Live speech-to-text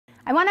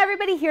I want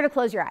everybody here to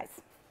close your eyes.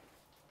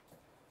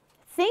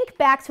 Think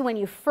back to when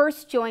you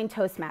first joined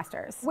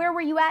Toastmasters. Where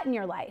were you at in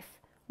your life?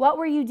 What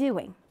were you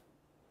doing?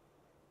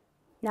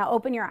 Now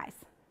open your eyes.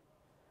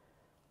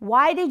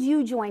 Why did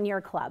you join your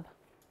club?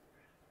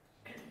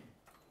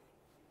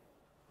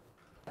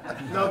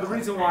 No, the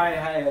reason why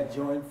I had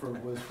joined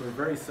was for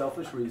very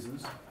selfish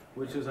reasons,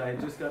 which is I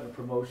had just gotten a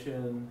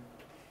promotion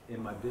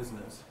in my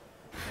business.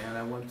 And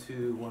I went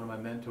to one of my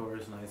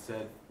mentors and I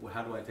said, well,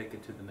 how do I take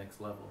it to the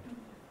next level?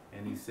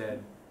 And he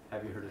said,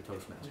 have you heard of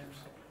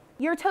Toastmasters?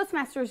 Your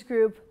Toastmasters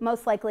group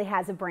most likely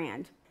has a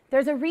brand.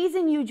 There's a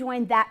reason you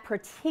joined that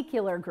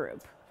particular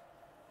group.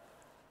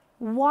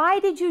 Why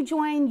did you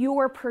join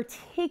your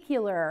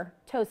particular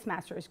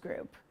Toastmasters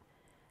group?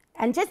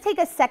 And just take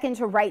a second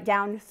to write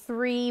down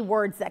 3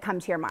 words that come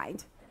to your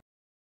mind.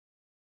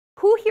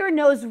 Who here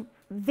knows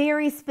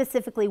very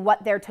specifically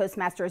what their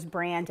Toastmasters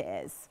brand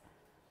is?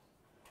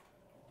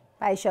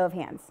 By a show of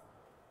hands.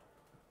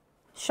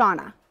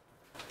 Shauna.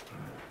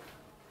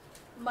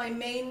 My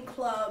main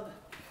club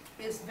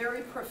is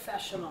very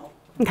professional.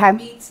 Okay.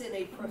 Meets in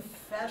a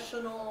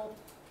professional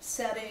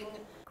setting.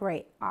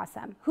 Great,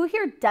 awesome. Who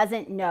here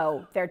doesn't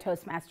know their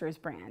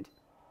Toastmasters brand?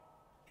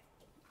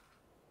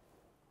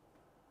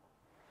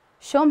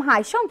 Show them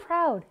high, show them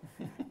proud.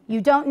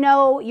 You don't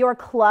know your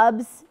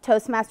club's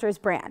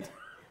Toastmasters brand.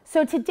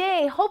 So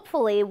today,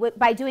 hopefully,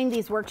 by doing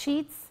these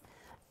worksheets,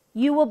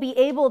 you will be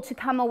able to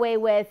come away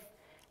with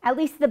at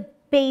least the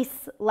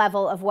base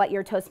level of what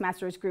your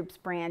Toastmasters group's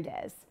brand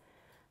is.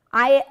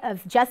 I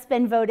have just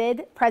been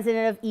voted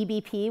president of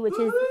EBP, which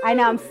is, I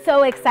know, I'm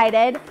so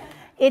excited.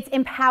 It's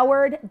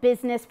Empowered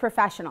Business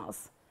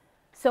Professionals.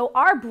 So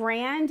our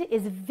brand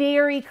is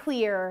very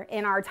clear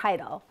in our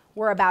title.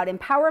 We're about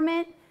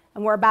empowerment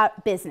and we're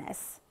about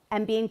business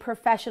and being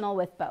professional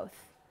with both.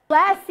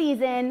 Last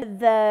season,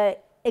 the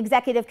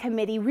executive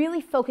committee really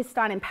focused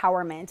on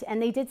empowerment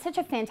and they did such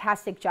a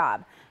fantastic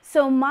job.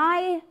 So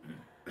my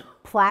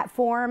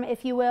platform,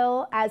 if you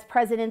will, as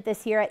president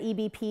this year at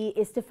EBP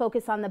is to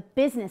focus on the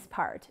business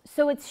part.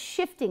 So it's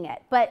shifting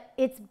it, but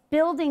it's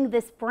building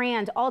this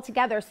brand all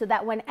together so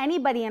that when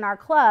anybody in our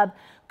club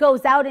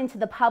goes out into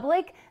the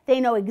public, they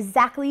know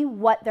exactly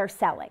what they're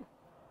selling.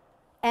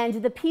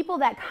 And the people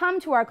that come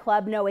to our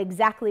club know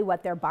exactly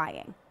what they're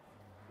buying.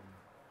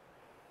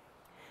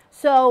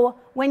 So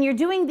when you're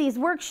doing these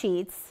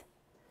worksheets,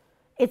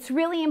 it's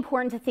really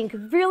important to think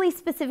really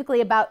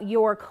specifically about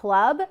your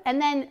club,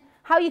 and then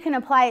how you can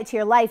apply it to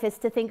your life is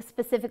to think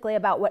specifically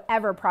about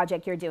whatever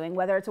project you're doing,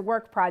 whether it's a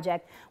work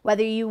project,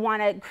 whether you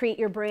want to create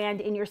your brand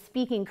in your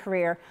speaking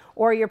career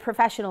or your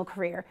professional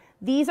career.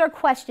 These are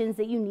questions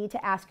that you need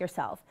to ask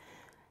yourself.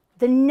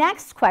 The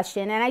next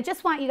question, and I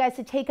just want you guys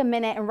to take a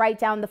minute and write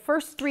down the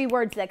first 3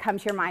 words that come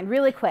to your mind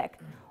really quick.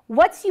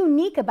 What's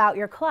unique about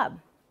your club?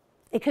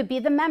 It could be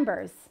the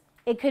members.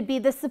 It could be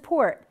the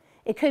support.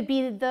 It could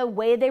be the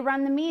way they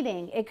run the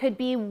meeting. It could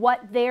be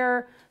what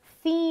their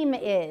theme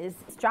is.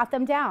 Jot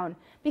them down,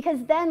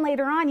 because then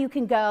later on you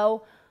can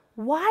go,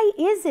 why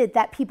is it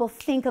that people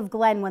think of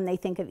Glenn when they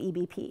think of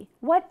EBP?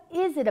 What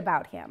is it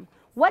about him?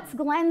 What's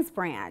Glenn's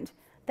brand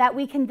that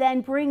we can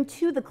then bring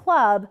to the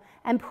club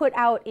and put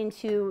out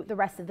into the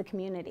rest of the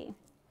community?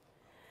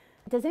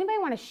 Does anybody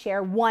want to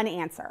share one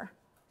answer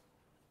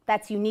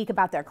that's unique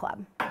about their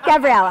club?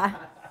 Gabriella.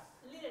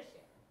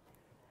 Leadership.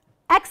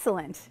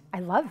 Excellent. I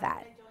love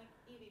that. I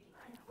joined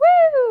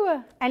EBP.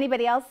 Woo!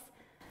 Anybody else?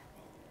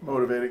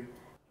 Motivating.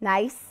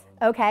 Nice.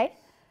 Okay.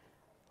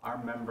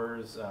 Our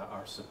members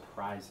are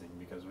surprising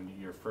because when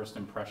your first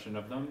impression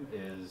of them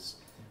is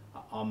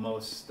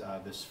almost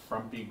this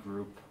frumpy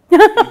group of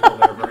people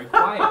that are very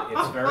quiet.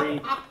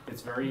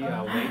 It's very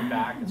laid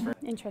back. It's very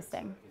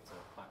Interesting. It's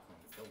a platform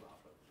to build off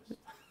of. Just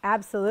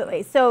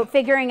Absolutely. So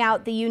figuring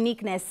out the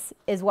uniqueness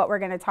is what we're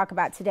going to talk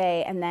about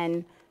today, and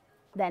then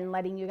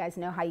letting you guys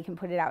know how you can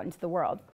put it out into the world.